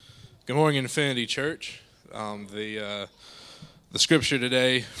Good morning, Infinity Church. The scripture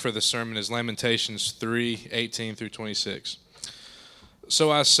today for the sermon is Lamentations 3:18 through 26.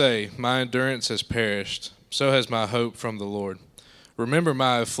 So I say, my endurance has perished, so has my hope from the Lord. Remember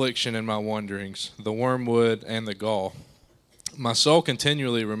my affliction and my wanderings, the wormwood and the gall. My soul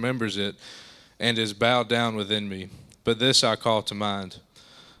continually remembers it and is bowed down within me. But this I call to mind,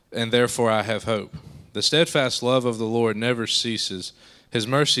 and therefore I have hope. The steadfast love of the Lord never ceases. His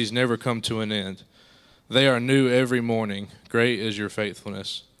mercies never come to an end. They are new every morning. Great is your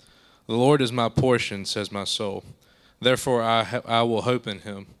faithfulness. The Lord is my portion, says my soul. Therefore I will hope in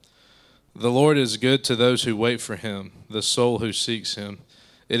him. The Lord is good to those who wait for him, the soul who seeks him.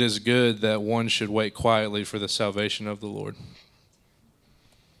 It is good that one should wait quietly for the salvation of the Lord.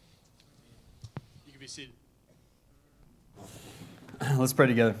 You can be seated. Let's pray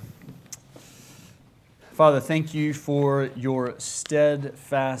together. Father, thank you for your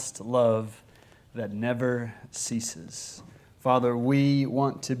steadfast love that never ceases. Father, we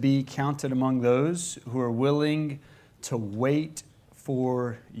want to be counted among those who are willing to wait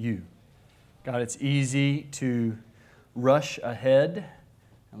for you. God, it's easy to rush ahead.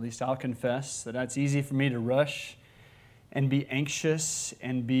 At least I'll confess that it's easy for me to rush and be anxious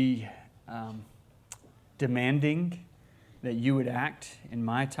and be demanding that you would act in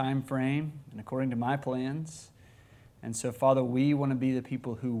my time frame and according to my plans. And so, Father, we want to be the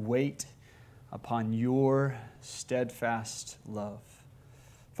people who wait upon your steadfast love.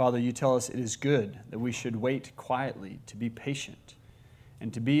 Father, you tell us it is good that we should wait quietly, to be patient,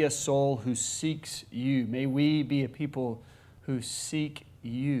 and to be a soul who seeks you. May we be a people who seek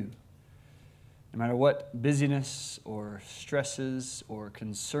you. No matter what busyness or stresses or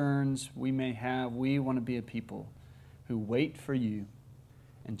concerns we may have, we want to be a people who wait for you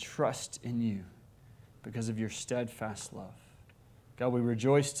and trust in you because of your steadfast love. God, we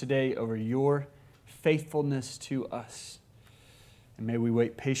rejoice today over your faithfulness to us. And may we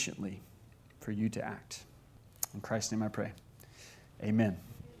wait patiently for you to act. In Christ's name I pray. Amen.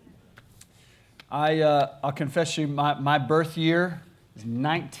 I'll confess to you, my birth year is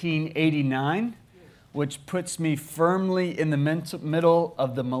 1989, which puts me firmly in the middle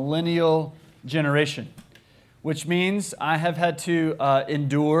of the millennial generation, which means I have had to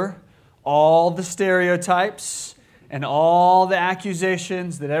endure all the stereotypes and all the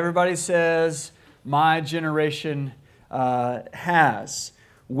accusations that everybody says my generation has.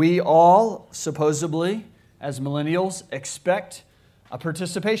 We all, supposedly, as millennials, expect a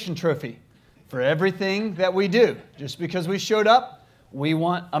participation trophy for everything that we do. Just because we showed up, we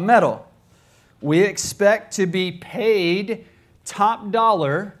want a medal. We expect to be paid top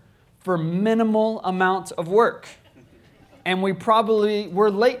dollar for minimal amount of work. And we're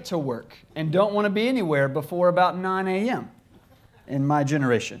late to work and don't want to be anywhere before about 9 a.m. in my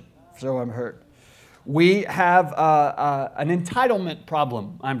generation. So I'm heard. We have an entitlement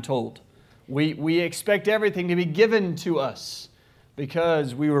problem, I'm told. We expect everything to be given to us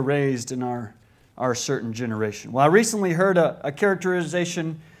because we were raised in our certain generation. Well, I recently heard a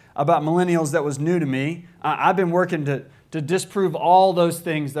characterization about millennials that was new to me. I've been working to disprove all those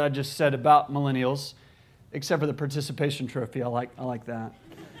things that I just said about millennials, except for the participation trophy. I like that.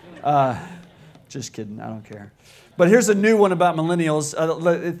 Just kidding. I don't care. But here's a new one about millennials.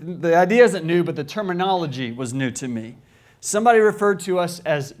 The idea isn't new, but the terminology was new to me. Somebody referred to us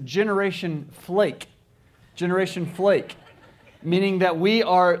as Generation Flake. Generation Flake, meaning that we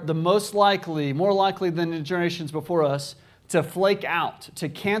are the more likely than the generations before us, to flake out, to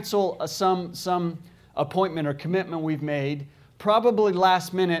cancel some appointment or commitment we've made, probably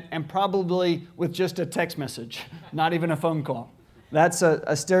last minute and probably with just a text message, not even a phone call. That's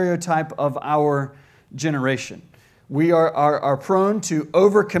a stereotype of our generation. We are prone to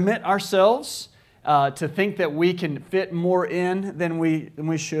overcommit ourselves, to think that we can fit more in than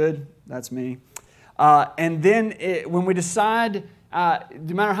we should. That's me. And then when we decide,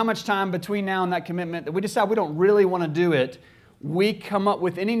 no matter how much time between now and that commitment, that we decide we don't really want to do it, we come up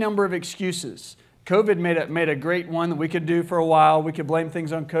with any number of excuses. COVID made a great one that we could do for a while. We could blame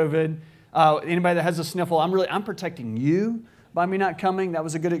things on COVID. Anybody that has a sniffle, I'm protecting you by me not coming. That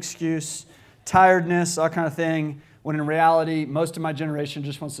was a good excuse. Tiredness, that kind of thing. When in reality, most of my generation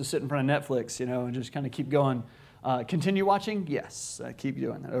just wants to sit in front of Netflix, and just kind of keep going. Continue watching? Yes. Keep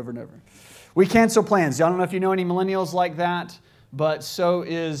doing that over and over. We cancel plans. I don't know if you know any millennials like that, but so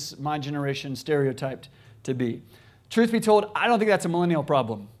is my generation stereotyped to be. Truth be told, I don't think that's a millennial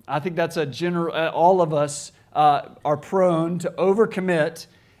problem. I think that's all of us are prone to overcommit,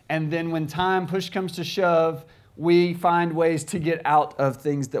 and then when push comes to shove, we find ways to get out of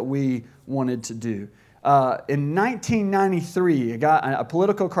things that we wanted to do. In 1993, a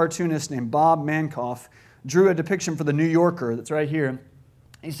political cartoonist named Bob Mankoff drew a depiction for the New Yorker that's right here.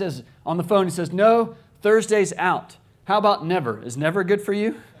 He says, on the phone, he says, "No, Thursday's out. How about never? Is never good for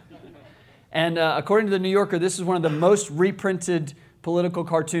you?" And according to the New Yorker, this is one of the most reprinted political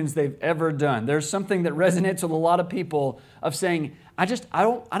cartoons they've ever done. There's something that resonates with a lot of people of saying, I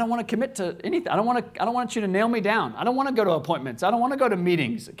don't want to commit to anything. I don't want you to nail me down. I don't want to go to appointments. I don't want to go to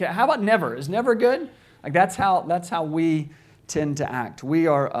meetings. Okay, how about never? Is never good? Like that's how we tend to act. We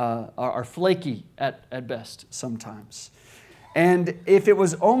are flaky at best sometimes. And if it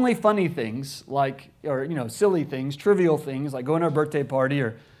was only funny things or silly things, trivial things like going to a birthday party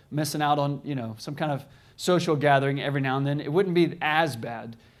or missing out on some kind of social gathering every now and then, it wouldn't be as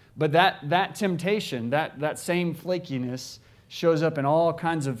bad. But that temptation, that same flakiness shows up in all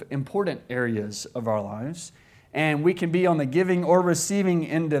kinds of important areas of our lives. And we can be on the giving or receiving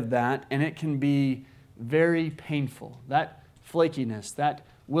end of that, and it can be very painful. That flakiness, that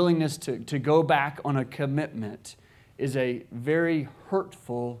willingness to go back on a commitment is a very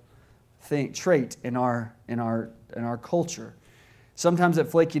hurtful trait in our culture. Sometimes that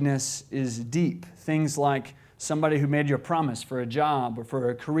flakiness is deep. Things like somebody who made you a promise for a job or for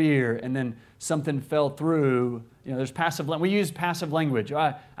a career, and then something fell through. There's passive. We use passive language.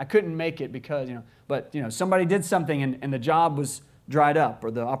 I couldn't make it because but somebody did something and the job was dried up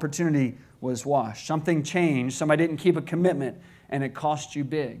or the opportunity was washed. Something changed. Somebody didn't keep a commitment and it cost you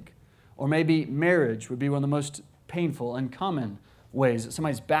big. Or maybe marriage would be one of the most painful and common ways that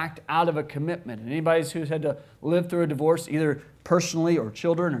somebody's backed out of a commitment. And anybody who's had to live through a divorce, either personally or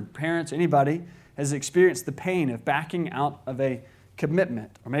children or parents, anybody has experienced the pain of backing out of a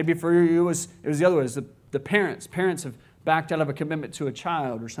commitment. Or maybe for you it was the other way. It was the parents. Parents have backed out of a commitment to a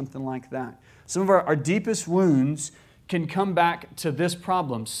child or something like that. Some of our deepest wounds can come back to this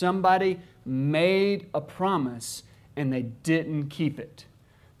problem. Somebody made a promise and they didn't keep it.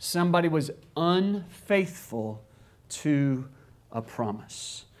 Somebody was unfaithful to a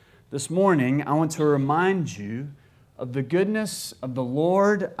promise. This morning, I want to remind you of the goodness of the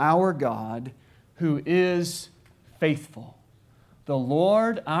Lord our God, who is faithful. The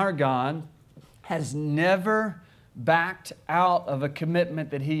Lord our God has never backed out of a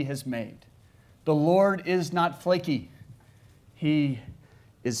commitment that He has made. The Lord is not flaky. He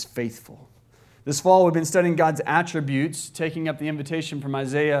is faithful. This fall, we've been studying God's attributes, taking up the invitation from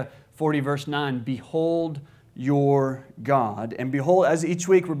Isaiah 40, verse 9, "Behold your God." And behold, as each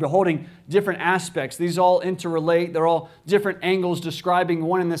week we're beholding different aspects. These all interrelate. They're all different angles describing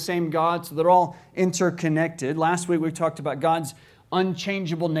one and the same God, so they're all interconnected. Last week we talked about God's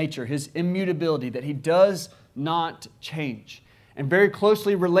unchangeable nature, His immutability, that He does not change. And very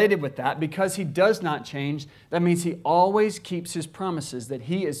closely related with that, because He does not change, that means He always keeps His promises, that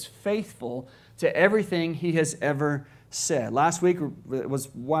He is faithful to everything He has ever said. Last week was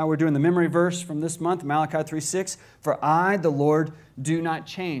why we're doing the memory verse from this month, Malachi 3:6. "For I, the Lord, do not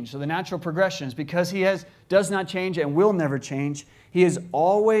change." So the natural progression is because He does not change and will never change, He is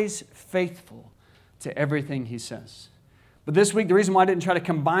always faithful to everything He says. But this week, the reason why I didn't try to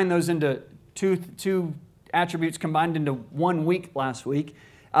combine those into two attributes combined into 1 week last week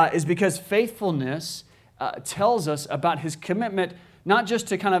is because faithfulness tells us about His commitment, not just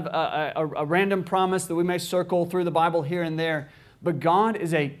to kind of a random promise that we may circle through the Bible here and there, but God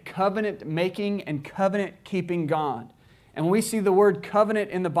is a covenant-making and covenant-keeping God. And when we see the word covenant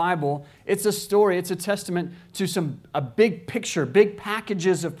in the Bible, it's a story, it's a testament to a big picture, big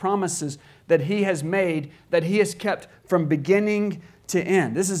packages of promises that He has made, that He has kept from beginning to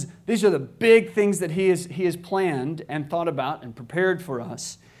end. These are the big things that He has planned and thought about and prepared for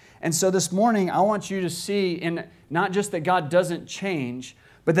us. And so this morning, I want you to see in not just that God doesn't change,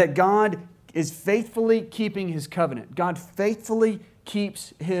 but that God is faithfully keeping His covenant. God faithfully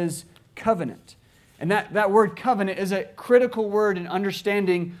keeps His covenant. And that word covenant is a critical word in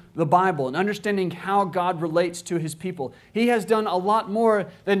understanding the Bible and understanding how God relates to His people. He has done a lot more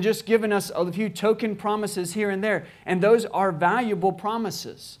than just given us a few token promises here and there. And those are valuable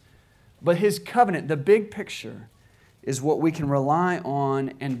promises. But His covenant, the big picture, is what we can rely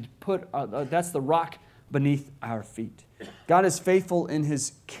on and that's the rock beneath our feet. God is faithful in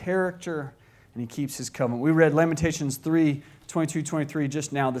His character and He keeps His covenant. We read Lamentations 3:22-23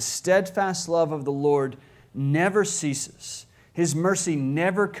 just now. "The steadfast love of the Lord never ceases. His mercy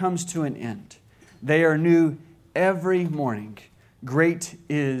never comes to an end. They are new every morning. Great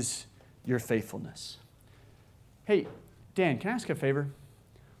is your faithfulness." Hey, Dan, can I ask a favor?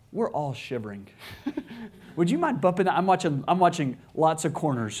 We're all shivering. Would you mind bumping that? I'm watching lots of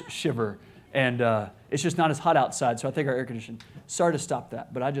corners shiver And it's just not as hot outside, so I think our air conditioning. Sorry to stop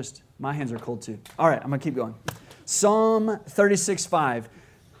that, but my hands are cold too. All right, I'm going to keep going. Psalm 36:5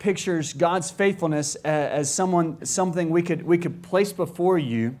 pictures God's faithfulness as something we could place before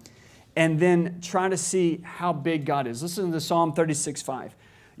you and then try to see how big God is. Listen to Psalm 36:5.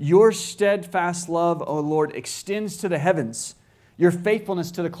 Your steadfast love, O Lord, extends to the heavens, your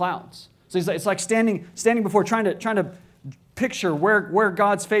faithfulness to the clouds. So it's like standing before, trying to picture where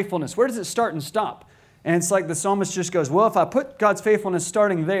God's faithfulness, where does it start and stop? And it's like the psalmist just goes, well, if I put God's faithfulness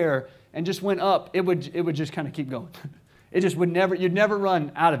starting there and just went up, it would just kind of keep going. It just you'd never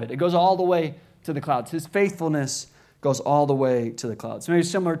run out of it. It goes all the way to the clouds. His faithfulness goes all the way to the clouds. Maybe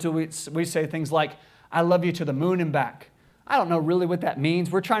similar to we say things like, I love you to the moon and back. I don't know really what that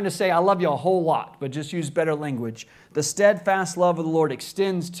means. We're trying to say I love you a whole lot, but just use better language. The steadfast love of the Lord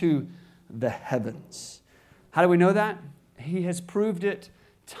extends to the heavens. How do we know that? He has proved it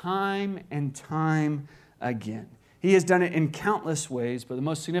time and time again. He has done it in countless ways, but the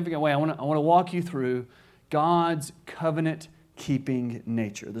most significant way I want to walk you through God's covenant-keeping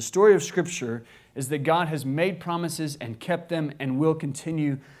nature. The story of Scripture is that God has made promises and kept them and will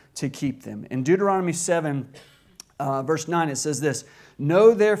continue to keep them. In Deuteronomy 7, verse 9, it says this,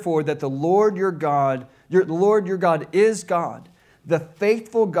 know therefore that the Lord your God is God, the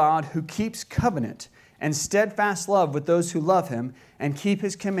faithful God who keeps covenant and steadfast love with those who love Him and keep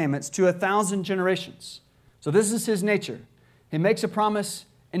His commandments to 1,000 generations. So this is His nature. He makes a promise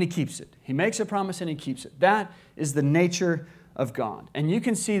and He keeps it. He makes a promise and He keeps it. That is the nature of God. And you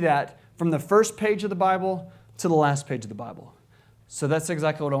can see that from the first page of the Bible to the last page of the Bible. So that's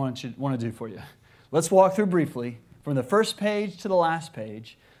exactly what I want to do for you. Let's walk through briefly from the first page to the last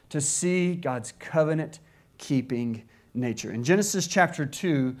page to see God's covenant-keeping nature. In Genesis chapter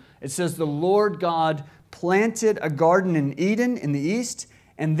 2, it says, the Lord God planted a garden in Eden in the east,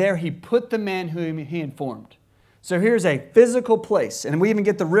 and there He put the man whom He had formed. So here's a physical place, and we even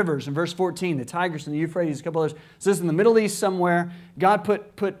get the rivers in verse 14, the Tigris and the Euphrates, a couple others. It says in the Middle East somewhere, God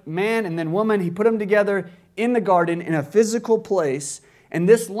put man and then woman, He put them together in the garden in a physical place, and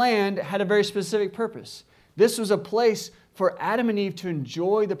this land had a very specific purpose. This was a place for Adam and Eve to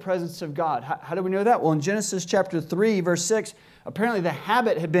enjoy the presence of God. How do we know that? Well, in Genesis chapter 3, verse 6, apparently the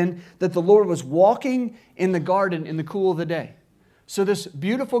habit had been that the Lord was walking in the garden in the cool of the day. So this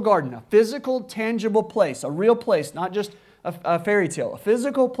beautiful garden, a physical, tangible place, a real place, not just a fairy tale, a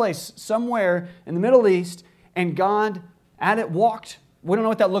physical place somewhere in the Middle East, and God at it walked. We don't know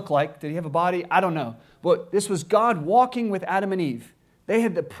what that looked like. Did He have a body? I don't know. But this was God walking with Adam and Eve. They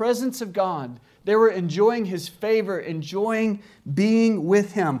had the presence of God. They were enjoying His favor, enjoying being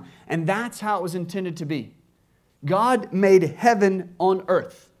with Him. And that's how it was intended to be. God made heaven on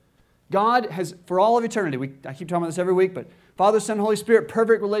earth. God has, for all of eternity, I keep talking about this every week, but Father, Son, Holy Spirit,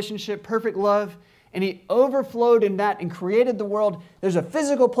 perfect relationship, perfect love. And He overflowed in that and created the world. There's a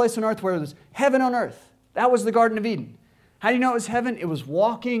physical place on earth where there's heaven on earth. That was the Garden of Eden. How do you know it was heaven? It was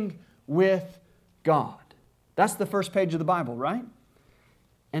walking with God. That's the first page of the Bible, right?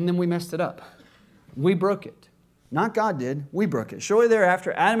 And then we messed it up. We broke it. Not God did. We broke it. Shortly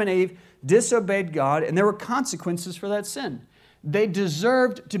thereafter, Adam and Eve disobeyed God, and there were consequences for that sin. They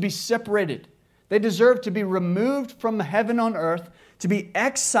deserved to be separated. They deserved to be removed from heaven on earth, to be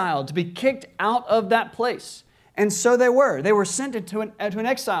exiled, to be kicked out of that place. And so they were. They were sent into an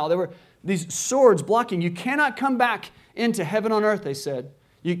exile. There were these swords blocking. You cannot come back into heaven on earth, they said.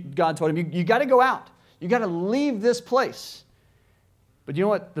 God told him, you got to go out. You got to leave this place. But you know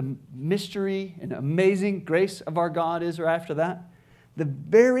what the mystery and amazing grace of our God is right after that? The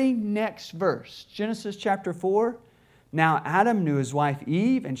very next verse, Genesis chapter 4, now Adam knew his wife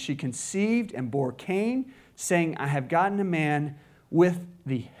Eve, and she conceived and bore Cain, saying, I have gotten a man with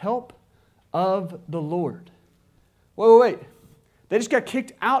the help of the Lord. Wait. They just got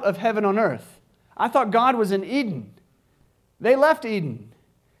kicked out of heaven on earth. I thought God was in Eden. They left Eden.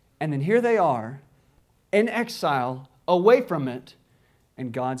 And then here they are in exile, away from it,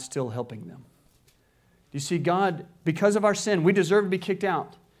 and God's still helping them. You see, God, because of our sin, we deserve to be kicked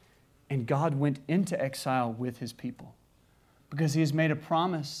out. And God went into exile with His people. Because He has made a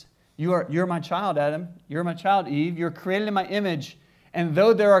promise. You're my child, Adam. You're my child, Eve. You're created in my image. And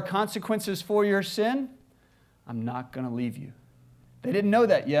though there are consequences for your sin, I'm not going to leave you. They didn't know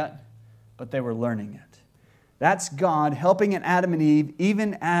that yet, but they were learning it. That's God helping Adam and Eve,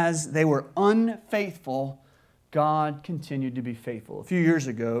 even as they were unfaithful. God continued to be faithful. A few years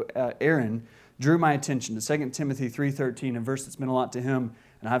ago, Aaron drew my attention to 2 Timothy 3:13, a verse that's meant a lot to him,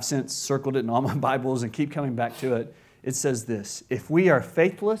 and I've since circled it in all my Bibles and keep coming back to it. It says this, if we are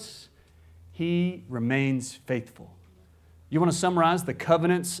faithless, He remains faithful, You want to summarize the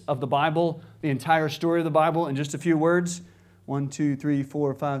covenants of the Bible, the entire story of the Bible in just a few words? 1, 2, 3,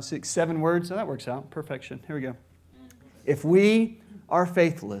 4, 5, 6, 7 words. So that works out. Perfection. Here we go. If we are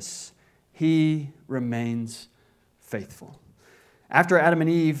faithless, He remains faithful. After Adam,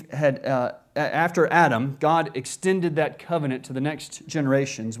 God extended that covenant to the next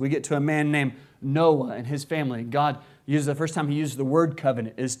generations. We get to a man named Noah and his family. The first time He used the word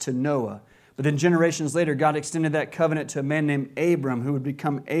covenant is to Noah. But then generations later, God extended that covenant to a man named Abram, who would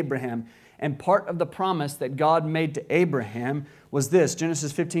become Abraham. And part of the promise that God made to Abraham was this,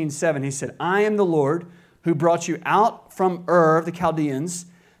 Genesis 15:7. He said, I am the Lord who brought you out from Ur of the Chaldeans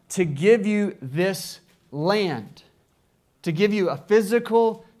to give you this land, to give you a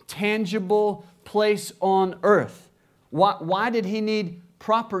physical, tangible place on earth. Why did He need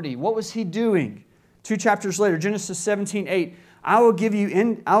property? What was He doing? 2 chapters later, Genesis 17:8. I will give you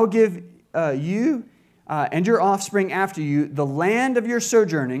and your offspring after you the land of your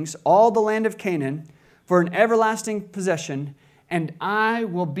sojournings, all the land of Canaan, for an everlasting possession, and I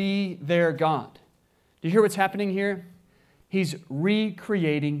will be their God. Do you hear what's happening here? He's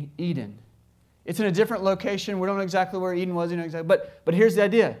recreating Eden. It's in a different location. We don't know exactly where Eden was, but here's the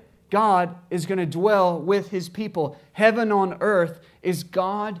idea. God is going to dwell with His people. Heaven on earth is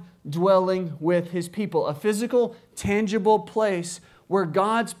God dwelling with His people. A physical, tangible place where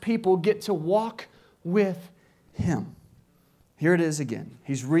God's people get to walk with Him. Here it is again.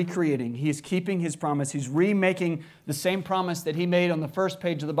 He's recreating. He's keeping His promise. He's remaking the same promise that He made on the first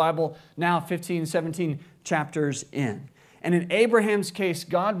page of the Bible, now 15, 17 chapters in. And in Abraham's case,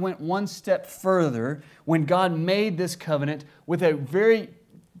 God went one step further when God made this covenant with a very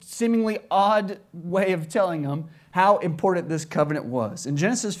seemingly odd way of telling him how important this covenant was. In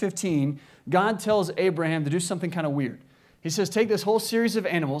Genesis 15, God tells Abraham to do something kind of weird. He says, take this whole series of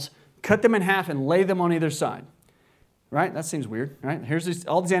animals, cut them in half, and lay them on either side. Right? That seems weird, right? Here's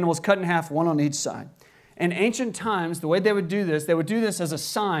all these animals cut in half, one on each side. In ancient times, the way they would do this as a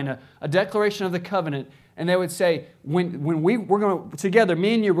sign, a declaration of the covenant. And they would say, when we're going to, together,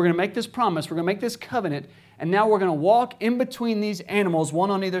 me and you, we're going to make this promise, we're going to make this covenant, and now we're going to walk in between these animals, one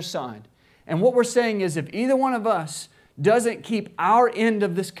on either side. And what we're saying is, if either one of us doesn't keep our end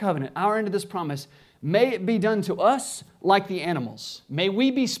of this covenant, our end of this promise, may it be done to us like the animals. May we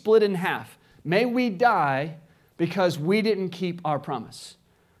be split in half. May we die because we didn't keep our promise.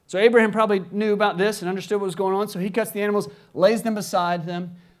 So Abraham probably knew about this and understood what was going on, so he cuts the animals, lays them beside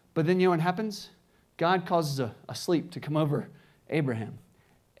them. But then you know what happens? God causes a sleep to come over Abraham.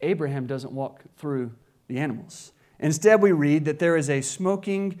 Abraham doesn't walk through the animals. Instead, we read that there is a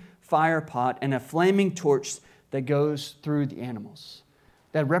smoking fire pot and a flaming torch that goes through the animals.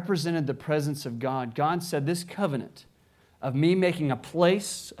 That represented the presence of God. God said, this covenant of me making a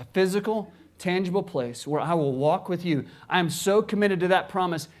place, a physical, tangible place where I will walk with you. I am so committed to that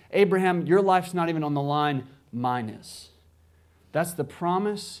promise. Abraham, your life's not even on the line. Mine is. That's the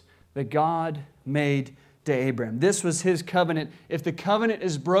promise that God made to Abraham. This was His covenant. If the covenant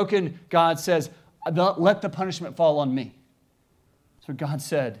is broken, God says, let the punishment fall on me. That's what God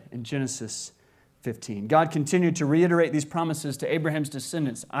said in Genesis 15. God continued to reiterate these promises to Abraham's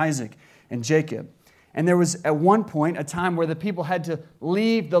descendants, Isaac and Jacob. And there was at one point a time where the people had to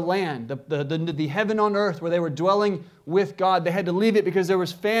leave the land, the heaven on earth where they were dwelling with God. They had to leave it because there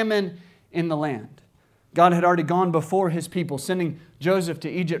was famine in the land. God had already gone before His people, sending Joseph to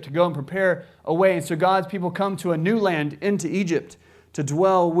Egypt to go and prepare a way. And so God's people come to a new land, into Egypt, to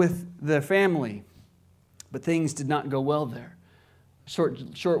dwell with their family. But things did not go well there.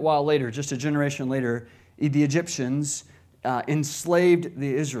 Short while later, just a generation later, the Egyptians enslaved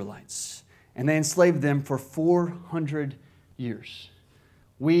the Israelites. And they enslaved them for 400 years.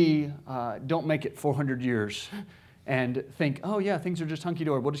 We don't make it 400 years and think, oh yeah, things are just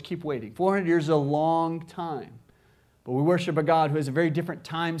hunky-dory. We'll just keep waiting. 400 years is a long time. But we worship a God who has a very different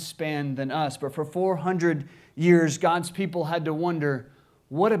time span than us. But for 400 years, God's people had to wonder,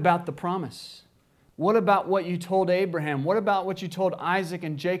 what about the promise? What about what you told Abraham? What about what you told Isaac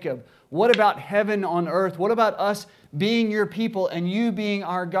and Jacob? What about heaven on earth? What about us being your people and you being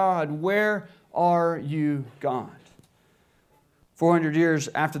our God? Where are you, God? 400 years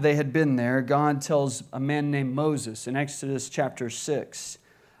after they had been there, God tells a man named Moses in Exodus chapter 6,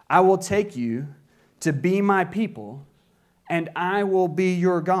 I will take you to be my people, and I will be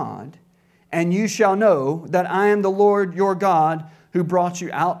your God, and you shall know that I am the Lord your God who brought you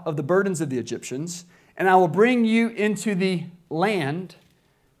out of the burdens of the Egyptians, and I will bring you into the land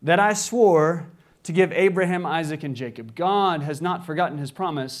that I swore to give Abraham, Isaac, and Jacob. God has not forgotten His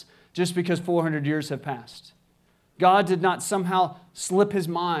promise just because 400 years have passed. God did not somehow slip His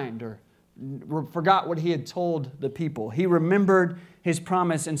mind or forgot what he had told the people. He remembered his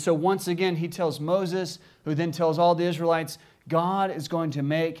promise. And so once again, he tells Moses, who then tells all the Israelites, God is going to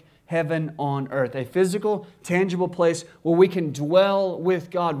make heaven on earth, a physical, tangible place where we can dwell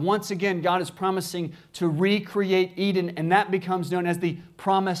with God. Once again, God is promising to recreate Eden, and that becomes known as the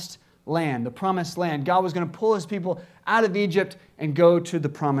promised land. The promised land. God was going to pull his people out of Egypt and go to the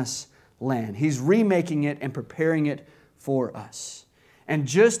promised land. He's remaking it and preparing it for us. And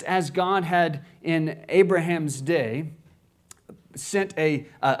just as God had in Abraham's day sent a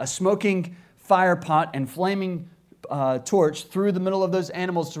smoking fire pot and flaming torch through the middle of those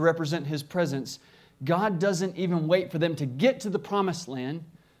animals to represent his presence, God doesn't even wait for them to get to the promised land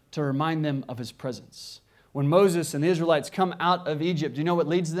to remind them of his presence. When Moses and the Israelites come out of Egypt, do you know what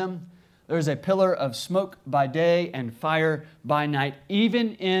leads them? There's a pillar of smoke by day and fire by night.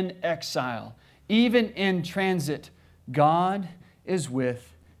 Even in exile, even in transit, God is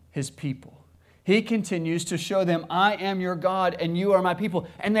with his people. He continues to show them, I am your God and you are my people.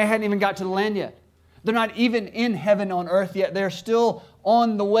 And they hadn't even got to the land yet. They're not even in heaven on earth yet. They're still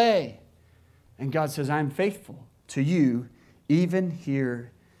on the way. And God says, I am faithful to you even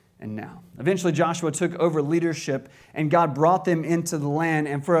here and now. Eventually Joshua took over leadership and God brought them into the land.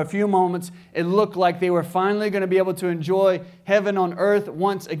 And for a few moments, it looked like they were finally going to be able to enjoy heaven on earth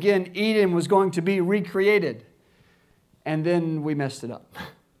once again. Eden was going to be recreated. And then we messed it up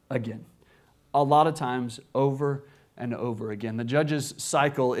again. A lot of times, over and over again. The judges'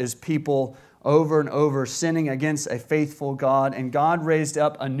 cycle is people over and over sinning against a faithful God. And God raised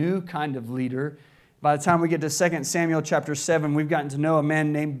up a new kind of leader. By the time we get to 2 Samuel chapter 7, we've gotten to know a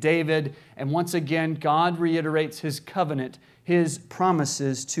man named David. And once again, God reiterates his covenant, his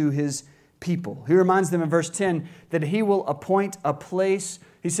promises to his people. He reminds them in verse 10 that he will appoint a place.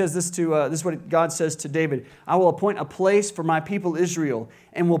 He says this is what God says to David. I will appoint a place for my people Israel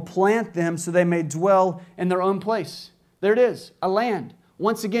and will plant them so they may dwell in their own place. There it is, a land.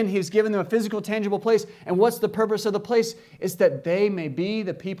 Once again, he's given them a physical, tangible place. And what's the purpose of the place? It's that they may be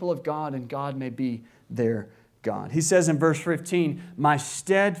the people of God and God may be their God. He says in verse 15, my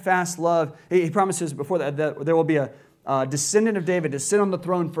steadfast love, he promises before that there will be a descendant of David to sit on the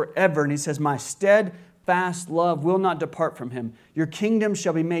throne forever. And he says, my steadfast love will not depart from him. Your kingdom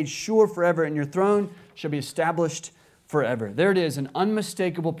shall be made sure forever and your throne shall be established forever. There it is, an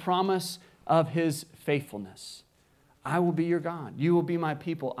unmistakable promise of his faithfulness. I will be your God. You will be my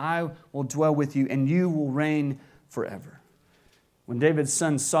people. I will dwell with you, and you will reign forever. When David's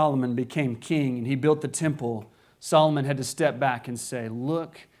son Solomon became king and he built the temple, Solomon had to step back and say,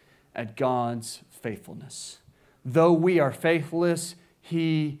 look at God's faithfulness. Though we are faithless,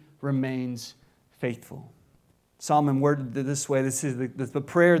 he remains faithful. Solomon worded it this way. This is the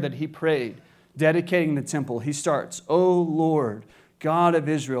prayer that he prayed, dedicating the temple. He starts, O Lord, God of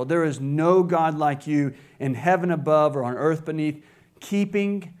Israel, there is no God like you in heaven above or on earth beneath,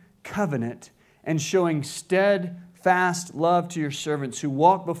 keeping covenant and showing steadfast love to your servants who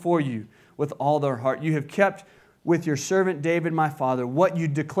walk before you with all their heart. You have kept with your servant David, my father, what you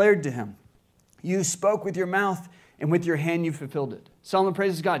declared to him. You spoke with your mouth and with your hand you fulfilled it. Solomon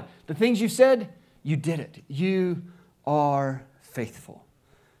praises God. The things you said, you did it. You are faithful.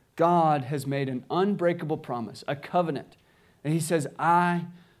 God has made an unbreakable promise, a covenant. And he says, I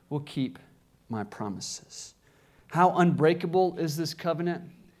will keep my promises. How unbreakable is this covenant?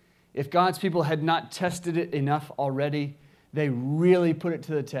 If God's people had not tested it enough already, they really put it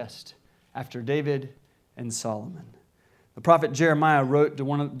to the test after David and Solomon. The prophet Jeremiah wrote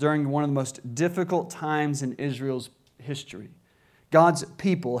during one of the most difficult times in Israel's history. God's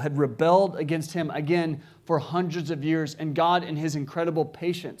people had rebelled against him again for hundreds of years, and God, in his incredible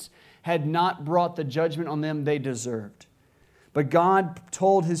patience, had not brought the judgment on them they deserved. But God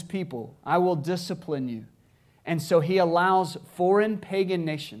told his people, I will discipline you. And so he allows foreign pagan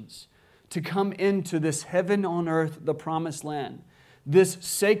nations to come into this heaven on earth, the promised land. This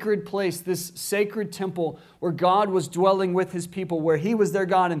sacred place, this sacred temple where God was dwelling with his people, where he was their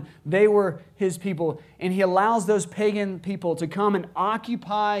God and they were his people. And he allows those pagan people to come and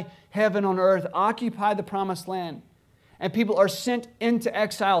occupy heaven on earth, occupy the promised land. And people are sent into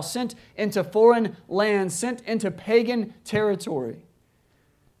exile, sent into foreign lands, sent into pagan territory.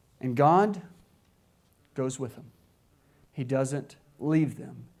 And God goes with them. He doesn't leave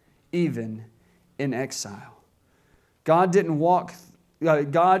them, even in exile. The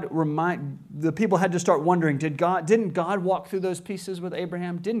people had to start wondering, didn't God walk through those pieces with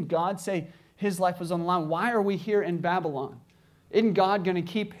Abraham? Didn't God say his life was on the line? Why are we here in Babylon? Isn't God going to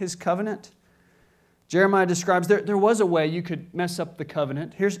keep his covenant? Jeremiah describes there was a way you could mess up the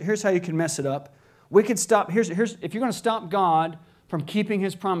covenant. Here's how you can mess it up. We could stop. If you're going to stop God from keeping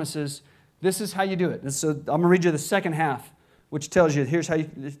his promises, This is how you do it. So I'm going to read you the second half, which tells you,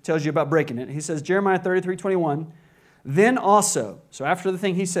 it tells you about breaking it. He says, Jeremiah 33:21, then also, so after the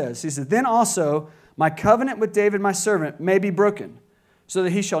thing he says, then also my covenant with David my servant may be broken, so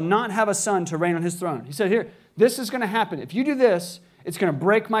that he shall not have a son to reign on his throne. He said, here, this is going to happen. If you do this, it's going to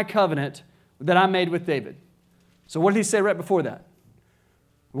break my covenant that I made with David. So what did he say right before that?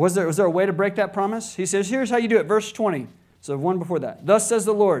 Was there a way to break that promise? He says, here's how you do it. Verse 20. So one before that. Thus says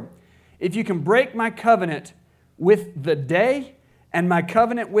the Lord, if you can break my covenant with the day and my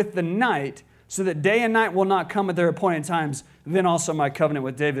covenant with the night, so that day and night will not come at their appointed times, then also my covenant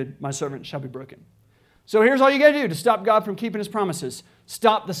with David, my servant, shall be broken. So here's all you got to do to stop God from keeping his promises.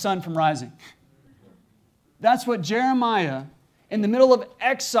 Stop the sun from rising. That's what Jeremiah, in the middle of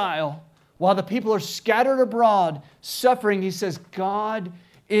exile, while the people are scattered abroad, suffering, he says, God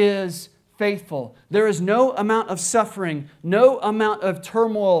is faithful. There is no amount of suffering, no amount of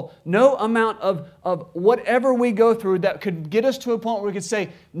turmoil, no amount of whatever we go through that could get us to a point where we could say,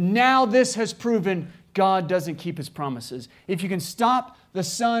 now this has proven God doesn't keep his promises. If you can stop the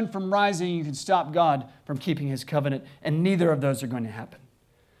sun from rising, you can stop God from keeping his covenant, and neither of those are going to happen.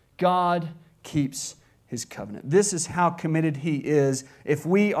 God keeps his covenant. This is how committed he is. If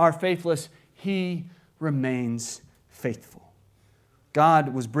we are faithless, he remains faithful.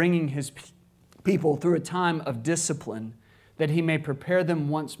 God was bringing his people through a time of discipline that he may prepare them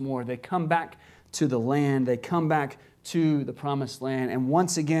once more. They come back to the land. They come back to the promised land and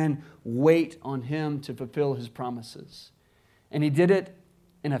once again wait on him to fulfill his promises. And he did it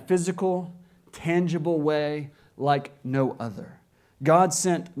in a physical, tangible way like no other. God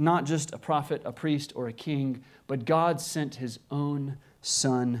sent not just a prophet, a priest, or a king, but God sent his own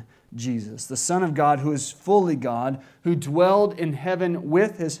Son, Jesus, the Son of God, who is fully God, who dwelled in heaven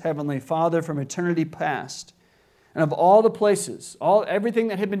with his heavenly Father from eternity past. And of all the places, everything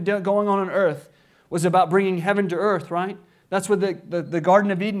that had been going on earth was about bringing heaven to earth, right? That's what the Garden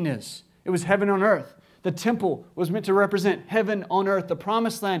of Eden is. It was heaven on earth. The temple was meant to represent heaven on earth. The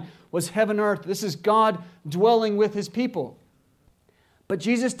promised land was heaven on earth. This is God dwelling with his people. But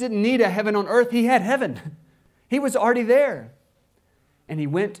Jesus didn't need a heaven on earth. He had heaven. He was already there. And he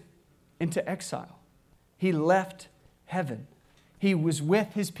went into exile. He left heaven. He was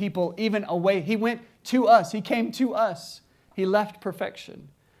with his people even away. He went to us. He came to us. He left perfection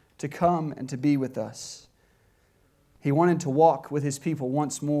to come and to be with us. He wanted to walk with his people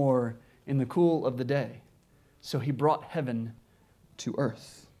once more in the cool of the day. So he brought heaven to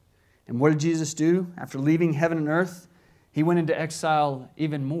earth. And what did Jesus do after leaving heaven and earth? He went into exile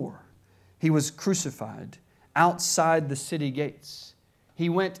even more. He was crucified outside the city gates. He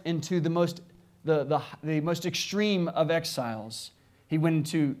went into the most extreme of exiles. He went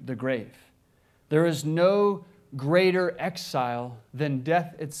into the grave. There is no greater exile than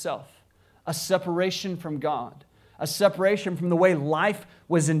death itself, a separation from God, a separation from the way life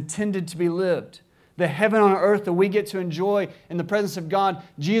was intended to be lived. The heaven on earth that we get to enjoy in the presence of God,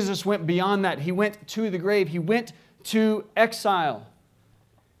 Jesus went beyond that. He went to the grave. He went to exile.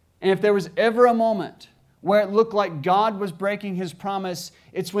 And if there was ever a moment where it looked like God was breaking his promise,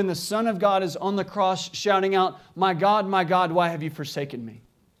 it's when the Son of God is on the cross shouting out, my God, why have you forsaken me?"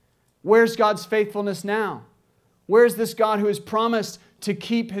 Where's God's faithfulness now? Where's this God who has promised to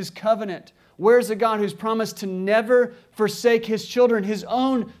keep his covenant? Where's the God who's promised to never forsake his children? His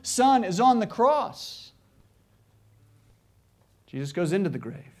own Son is on the cross. Jesus goes into the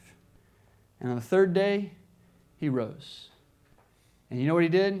grave. And on the third day, he rose. And you know what he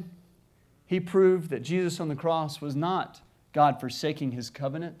did? He proved that Jesus on the cross was not God forsaking his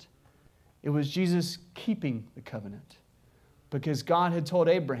covenant. It was Jesus keeping the covenant. Because God had told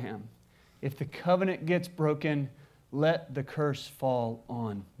Abraham, if the covenant gets broken, let the curse fall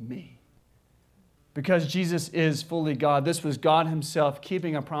on me. Because Jesus is fully God. This was God himself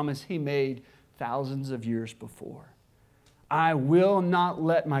keeping a promise he made thousands of years before. I will not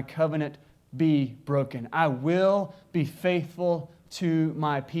let my covenant be broken. I will be faithful to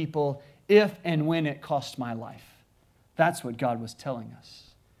my people if and when it costs my life. That's what God was telling us.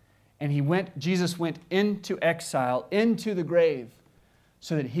 And Jesus went into exile, into the grave,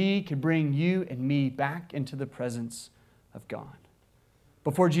 so that he could bring you and me back into the presence of God.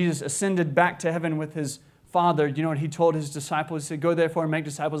 Before Jesus ascended back to heaven with his Father, you know what he told his disciples? He said, "Go therefore and make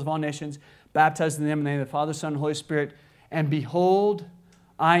disciples of all nations, baptizing them in the name of the Father, Son, and Holy Spirit. And behold,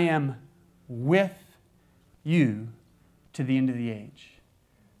 I am with you to the end of the age."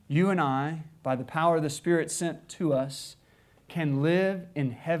 You and I, by the power of the Spirit sent to us, can live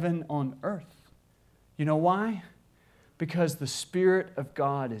in heaven on earth. You know why? Because the Spirit of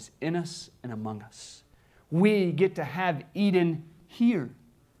God is in us and among us. We get to have Eden here.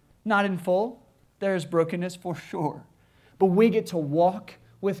 Not in full. There is brokenness for sure. But we get to walk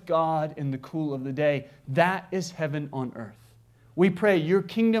with God in the cool of the day. That is heaven on earth. We pray, your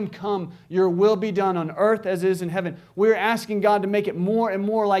kingdom come, your will be done on earth as it is in heaven. We're asking God to make it more and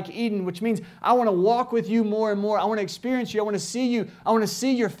more like Eden, which means I want to walk with you more and more. I want to experience you. I want to see you. I want to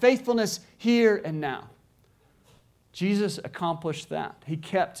see your faithfulness here and now. Jesus accomplished that. He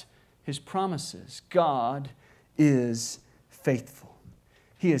kept His promises. God is faithful.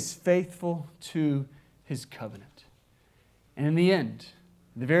 He is faithful to His covenant. And in the end,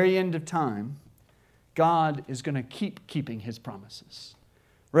 the very end of time, God is going to keep keeping His promises.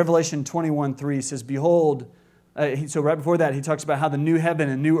 Revelation 21:3 says, behold, so right before that, he talks about how the new heaven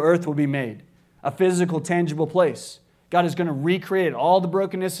and new earth will be made, a physical, tangible place. God is going to recreate it. All the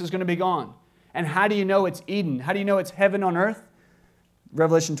brokenness is going to be gone. And how do you know it's Eden? How do you know it's heaven on earth?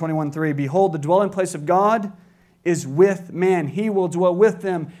 Revelation 21:3, behold, the dwelling place of God is with man. He will dwell with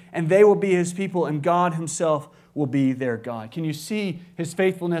them, and they will be His people, and God Himself will be their God. Can you see His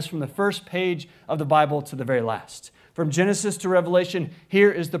faithfulness from the first page of the Bible to the very last? From Genesis to Revelation,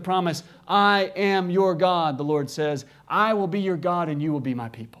 here is the promise. I am your God, the Lord says. I will be your God, and you will be my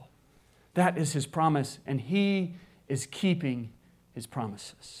people. That is His promise, and He is keeping His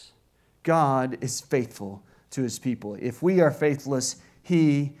promises. God is faithful to His people. If we are faithless,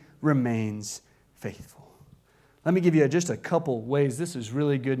 He remains faithful. Let me give you just a couple ways this is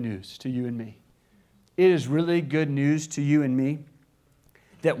really good news to you and me. It is really good news to you and me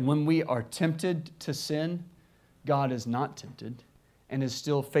that when we are tempted to sin, God is not tempted and is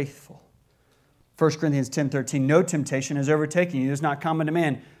still faithful. 1 Corinthians 10:13, no temptation has overtaken you. It is not common to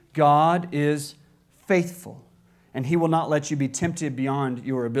man. God is faithful, and He will not let you be tempted beyond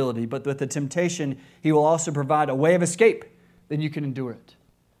your ability. But with the temptation, He will also provide a way of escape, then you can endure it.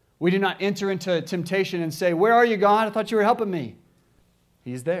 We do not enter into temptation and say, where are you, God? I thought you were helping me.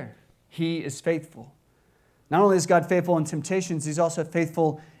 He's there. He is faithful. Not only is God faithful in temptations, He's also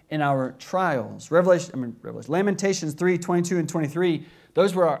faithful in our trials. Lamentations 3:22 and 23,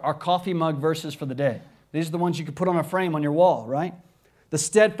 those were our coffee mug verses for the day. These are the ones you could put on a frame on your wall, right? The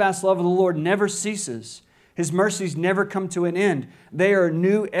steadfast love of the Lord never ceases. His mercies never come to an end. They are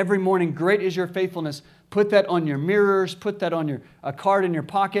new every morning. Great is your faithfulness. Put that on your mirrors. Put that on a card in your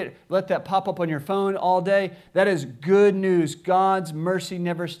pocket. Let that pop up on your phone all day. That is good news. God's mercy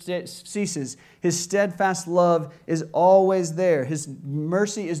never ceases. His steadfast love is always there. His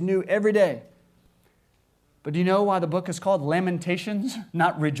mercy is new every day. But do you know why the book is called Lamentations,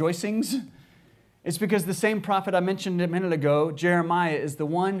 not Rejoicings? It's because the same prophet I mentioned a minute ago, Jeremiah, is the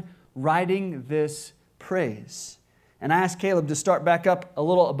one writing this praise. And I asked Caleb to start back up a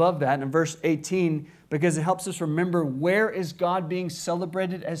little above that in verse 18 because it helps us remember where is God being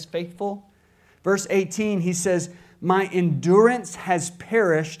celebrated as faithful. Verse 18, he says, my endurance has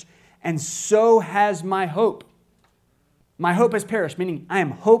perished and so has my hope. My hope has perished, meaning I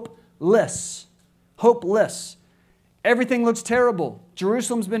am hopeless. Hopeless. Everything looks terrible.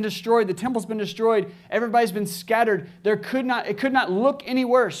 Jerusalem's been destroyed. The temple's been destroyed. Everybody's been scattered. It could not look any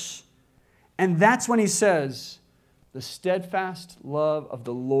worse. And that's when he says, the steadfast love of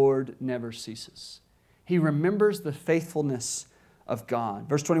the Lord never ceases. He remembers the faithfulness of God.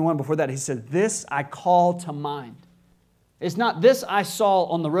 Verse 21, before that, he said, this I call to mind. It's not this I saw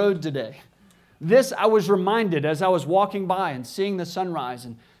on the road today. This I was reminded as I was walking by and seeing the sunrise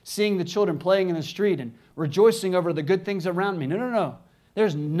and seeing the children playing in the street and rejoicing over the good things around me. No.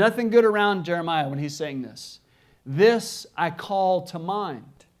 There's nothing good around Jeremiah when he's saying this. This I call to mind.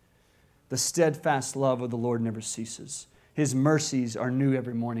 The steadfast love of the Lord never ceases. His mercies are new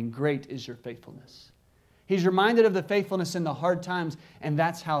every morning. Great is your faithfulness. He's reminded of the faithfulness in the hard times, and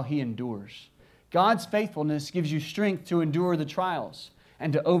that's how He endures. God's faithfulness gives you strength to endure the trials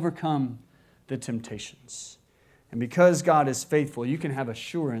and to overcome the temptations. And because God is faithful, you can have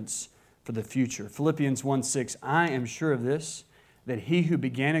assurance for the future. Philippians 1:6, I am sure of this, that He who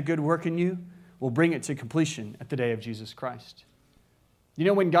began a good work in you will bring it to completion at the day of Jesus Christ. You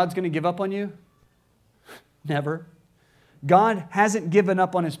know when God's going to give up on you? Never. God hasn't given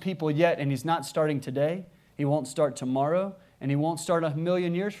up on His people yet, and He's not starting today. He won't start tomorrow, and He won't start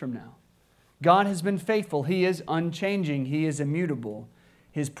 1,000,000 years from now. God has been faithful. He is unchanging. He is immutable.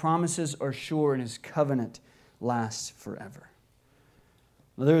 His promises are sure, and His covenant lasts forever.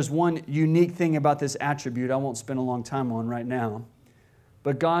 Now, there's one unique thing about this attribute I won't spend a long time on right now.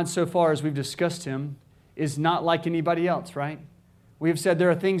 But God, so far as we've discussed Him, is not like anybody else, right? We have said there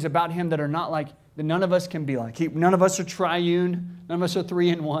are things about Him that are not like, that none of us can be like. None of us are triune. None of us are 3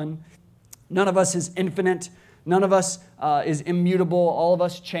 in 1. None of us is infinite. None of us is immutable. All of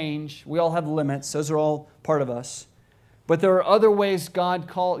us change. We all have limits. Those are all part of us. But there are other ways God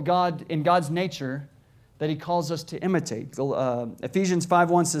in God's nature that He calls us to imitate. Ephesians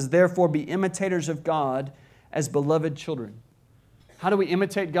 5:1 says, "Therefore be imitators of God as beloved children." How do we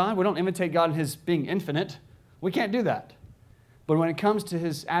imitate God? We don't imitate God in His being infinite. We can't do that. But when it comes to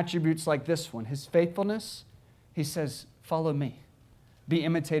His attributes like this one, His faithfulness, He says, follow me. Be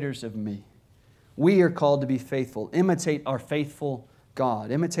imitators of me. We are called to be faithful. Imitate our faithful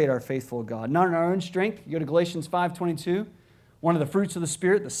God. Imitate our faithful God. Not in our own strength. You go to Galatians 5:22. One of the fruits of the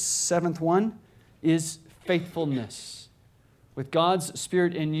Spirit, the seventh one, is faithfulness. With God's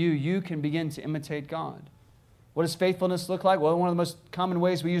Spirit in you, you can begin to imitate God. What does faithfulness look like? Well, one of the most common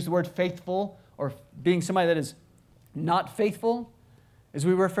ways we use the word faithful, or being somebody that is not faithful, is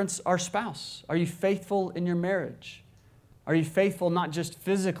we reference our spouse. Are you faithful in your marriage? Are you faithful not just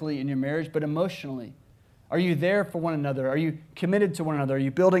physically in your marriage, but emotionally? Are you there for one another? Are you committed to one another? Are you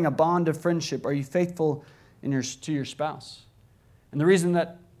building a bond of friendship? Are you faithful to your spouse? And the reason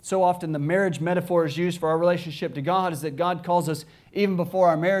that so often the marriage metaphor is used for our relationship to God is that God calls us, even before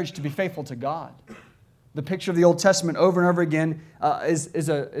our marriage, to be faithful to God. The picture of the Old Testament over and over again is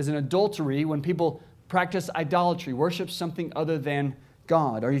an adultery when people practice idolatry, worship something other than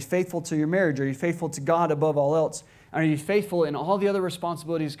God. Are you faithful to your marriage? Are you faithful to God above all else? Are you faithful in all the other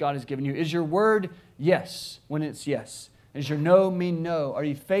responsibilities God has given you? Is your word yes when it's yes? Does your no mean no? Are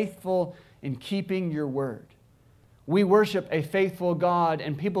you faithful in keeping your word? We worship a faithful God,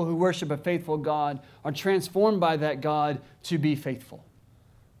 and people who worship a faithful God are transformed by that God to be faithful.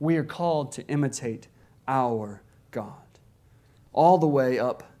 We are called to imitate our God all the way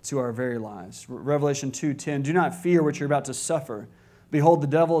up to our very lives. Revelation 2:10, "Do not fear what you're about to suffer. Behold, the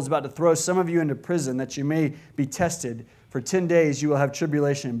devil is about to throw some of you into prison that you may be tested. For 10 days you will have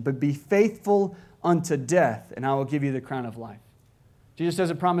tribulation, but be faithful unto death, and I will give you the crown of life." Jesus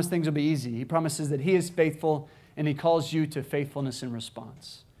doesn't promise things will be easy. He promises that He is faithful, and He calls you to faithfulness in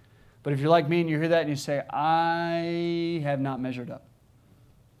response. But if you're like me and you hear that and you say, I have not measured up.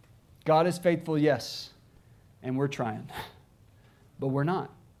 God is faithful, yes, and we're trying, but we're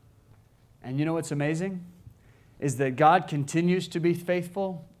not. And you know what's amazing? Is that God continues to be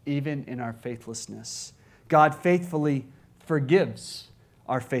faithful even in our faithlessness. God faithfully forgives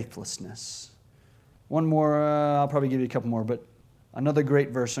our faithlessness. One more, I'll probably give you a couple more, but another great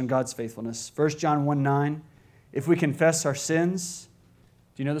verse on God's faithfulness. 1 John 1:9, "If we confess our sins,"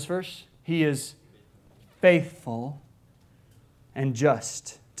 do you know this verse? "He is faithful and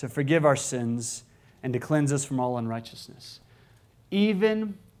just to forgive our sins and to cleanse us from all unrighteousness."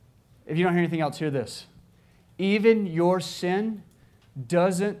 Even, if you don't hear anything else, hear this. Even your sin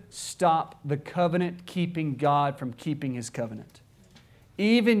doesn't stop the covenant-keeping God from keeping His covenant.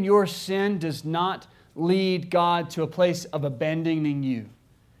 Even your sin does not lead God to a place of abandoning you.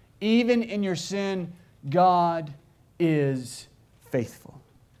 Even in your sin, God is faithful.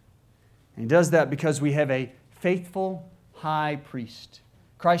 And He does that because we have a faithful high priest.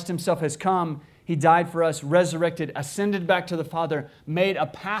 Christ Himself has come. He died for us, resurrected, ascended back to the Father, made a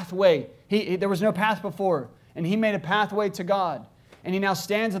pathway. There was no path before, and He made a pathway to God. And He now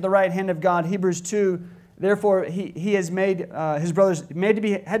stands at the right hand of God. Hebrews 2, "Therefore He has made His brothers,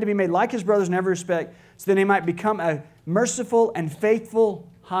 had to be made like His brothers in every respect, so that He might become a merciful and faithful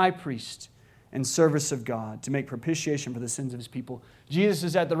high priest in service of God, to make propitiation for the sins of His people." Jesus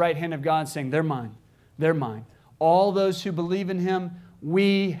is at the right hand of God saying, they're mine, they're mine. All those who believe in Him,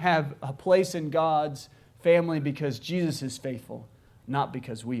 we have a place in God's family because Jesus is faithful, not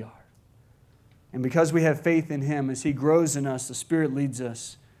because we are. And because we have faith in Him, as He grows in us, the Spirit leads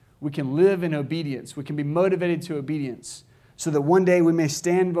us, we can live in obedience. We can be motivated to obedience so that one day we may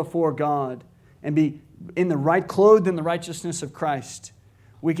stand before God and be clothed in the righteousness of Christ.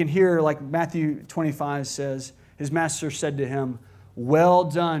 We can hear, like Matthew 25 says, His Master said to Him, "Well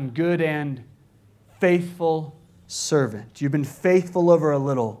done, good and faithful servant. You've been faithful over a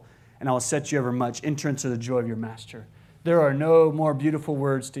little, and I will set you over much. Enter into the joy of your Master." There are no more beautiful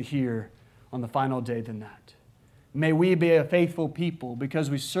words to hear on the final day than that. May we be a faithful people because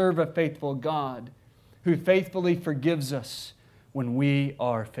we serve a faithful God who faithfully forgives us when we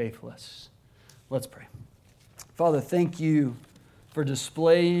are faithless. Let's pray. Father, thank You for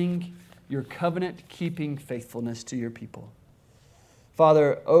displaying Your covenant-keeping faithfulness to Your people.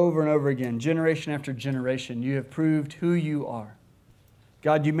 Father, over and over again, generation after generation, You have proved who You are.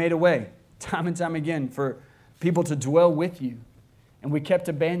 God, You made a way time and time again for people to dwell with You, and we kept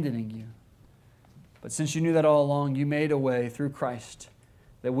abandoning You. But since You knew that all along, You made a way through Christ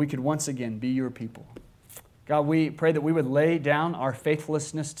that we could once again be Your people. God, we pray that we would lay down our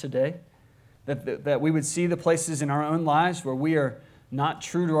faithlessness today, that we would see the places in our own lives where we are not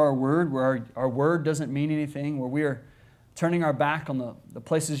true to our word, where our word doesn't mean anything, where we are turning our back on the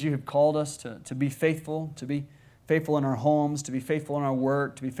places you have called us to be faithful in our homes, to be faithful in our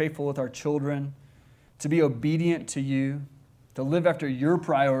work, to be faithful with our children, to be obedient to you, to live after your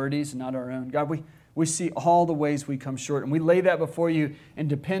priorities and not our own. God, we see all the ways we come short, and we lay that before you and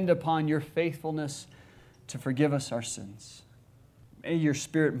depend upon your faithfulness to forgive us our sins. May your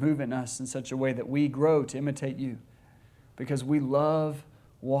Spirit move in us in such a way that we grow to imitate you, because we love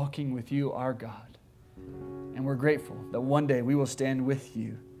walking with you, our God. And we're grateful that one day we will stand with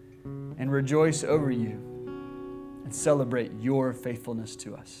you and rejoice over you and celebrate your faithfulness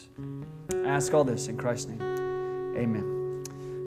to us. I ask all this in Christ's name. Amen.